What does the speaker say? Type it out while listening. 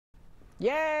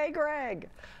Yay, Greg!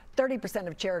 30%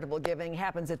 of charitable giving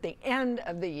happens at the end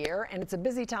of the year, and it's a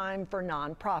busy time for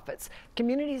nonprofits.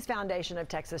 Communities Foundation of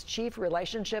Texas Chief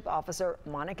Relationship Officer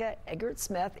Monica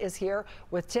Eggert-Smith is here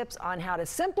with tips on how to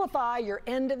simplify your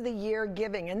end of the year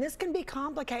giving. And this can be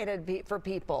complicated for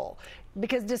people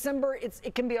because December,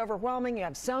 it can be overwhelming. You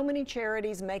have so many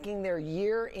charities making their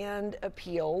year-end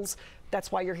appeals. That's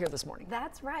why you're here this morning.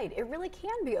 That's right. It really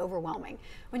can be overwhelming.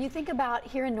 When you think about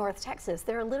here in North Texas,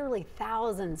 there are literally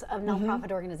thousands of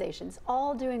nonprofit organizations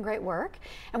all doing great work.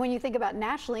 And when you think about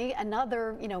nationally,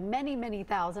 another, many, many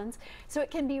thousands. So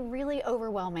it can be really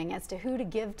overwhelming as to who to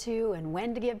give to and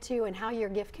when to give to and how your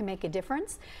gift can make a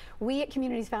difference. We at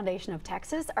Communities Foundation of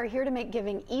Texas are here to make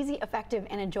giving easy, effective,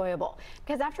 and enjoyable.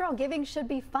 Because after all, giving should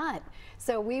be fun.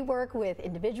 So we work with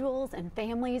individuals and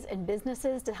families and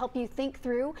businesses to help you think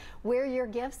through where your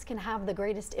gifts can have the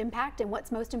greatest impact and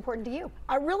what's most important to you.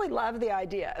 I really love the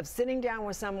idea of sitting down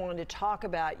with someone to talk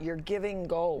about your giving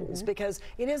goals because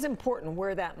it is important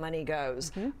where that money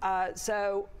goes.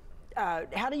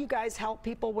 How do you guys help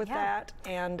people with that?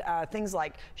 And things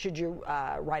like, should you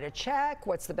write a check?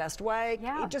 What's the best way?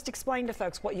 Just explain to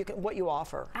folks what you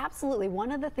offer. Absolutely.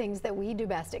 One of the things that we do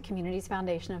best at Communities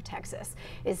Foundation of Texas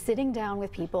is sitting down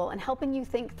with people and helping you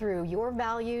think through your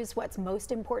values, what's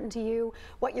most important to you,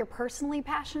 what you're personally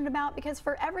passionate about, because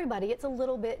for everybody it's a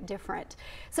little bit different.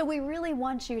 So we really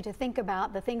want you to think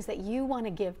about the things that you want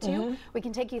to give to. We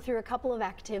can take you through a couple of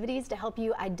activities to help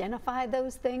you identify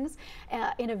those things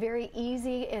in a very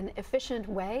easy and efficient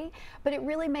way, but it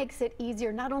really makes it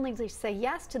easier not only to say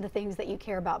yes to the things that you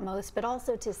care about most, but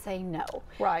also to say no.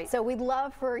 Right. So we'd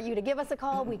love for you to give us a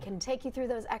call. We can take you through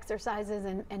those exercises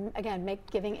and again, make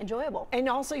giving enjoyable. And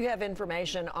also you have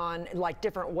information on like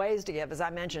different ways to give. As I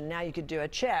mentioned, now you could do a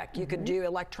check, you could do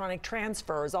electronic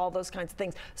transfers, all those kinds of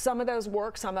things. Some of those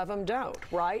work, some of them don't,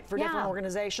 right? For different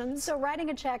organizations. So writing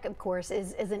a check, of course,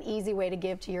 is an easy way to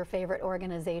give to your favorite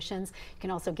organizations. You can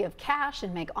also give cash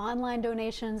and make online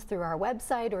donations through our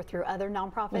website or through other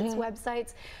nonprofits'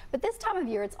 websites. But this time of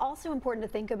year, it's also important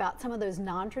to think about some of those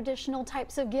non-traditional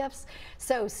types of gifts.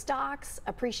 So stocks,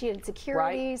 appreciated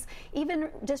securities, even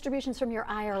distributions from your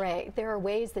IRA. There are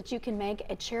ways that you can make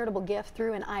a charitable gift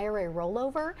through an IRA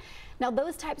rollover. Now,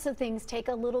 those types of things take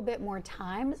a little bit more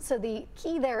time. So the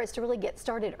key there is to really get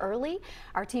started early.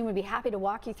 Our team would be happy to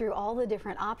walk you through all the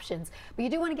different options. But you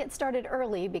do want to get started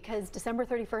early because December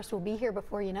 31st will be here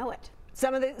before you know it.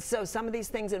 Some of these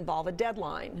things involve a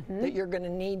deadline that you're going to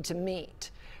need to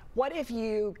meet. What if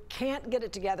you can't get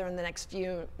it together in the next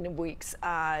few weeks?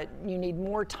 You need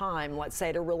more time, let's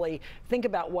say, to really think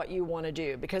about what you want to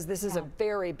do, because this is a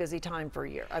very busy time for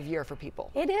year for people.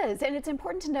 It is, and it's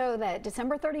important to know that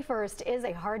December 31st is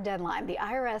a hard deadline. The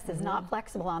IRS is not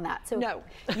flexible on that. So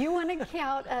you want to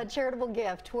count a charitable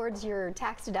gift towards your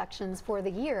tax deductions for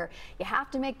the year. You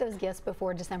have to make those gifts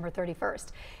before December 31st.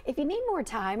 If you need more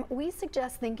time, we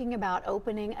suggest thinking about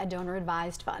opening a donor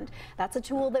advised fund. That's a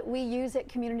tool that we use at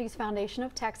Communities Foundation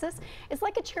of Texas. It's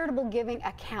like a charitable giving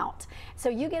account. So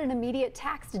you get an immediate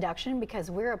tax deduction because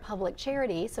we're a public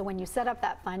charity. So when you set up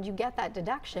that fund, you get that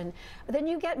deduction. But then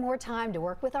you get more time to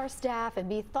work with our staff and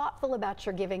be thoughtful about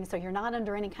your giving so you're not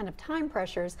under any kind of time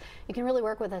pressures. You can really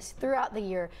work with us throughout the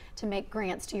year to make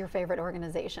grants to your favorite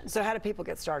organizations. So how do people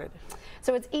get started?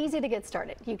 So it's easy to get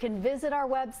started. You can visit our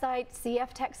website,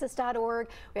 cftexas.org.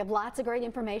 We have lots of great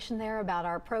information there about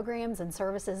our programs and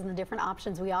services and the different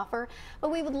options we offer. But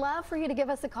we would love for you to give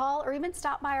us a call or even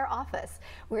stop by our office.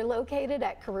 We're located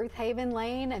at Caruth Haven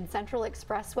Lane and Central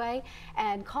Expressway,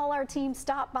 and call our team,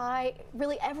 stop by.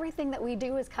 Really everything that we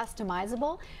do is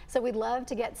customizable, so we'd love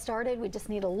to get started. We just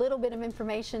need a little bit of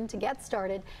information to get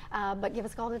started, but give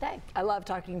us a call today. I love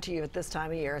talking to you at this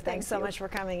time of year. Thanks so much for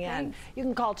coming in. You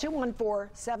can call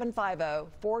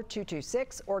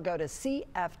 214-750-4226 or go to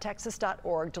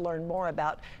cftexas.org to learn more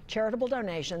about charitable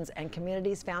donations and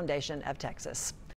Communities Foundation of Texas.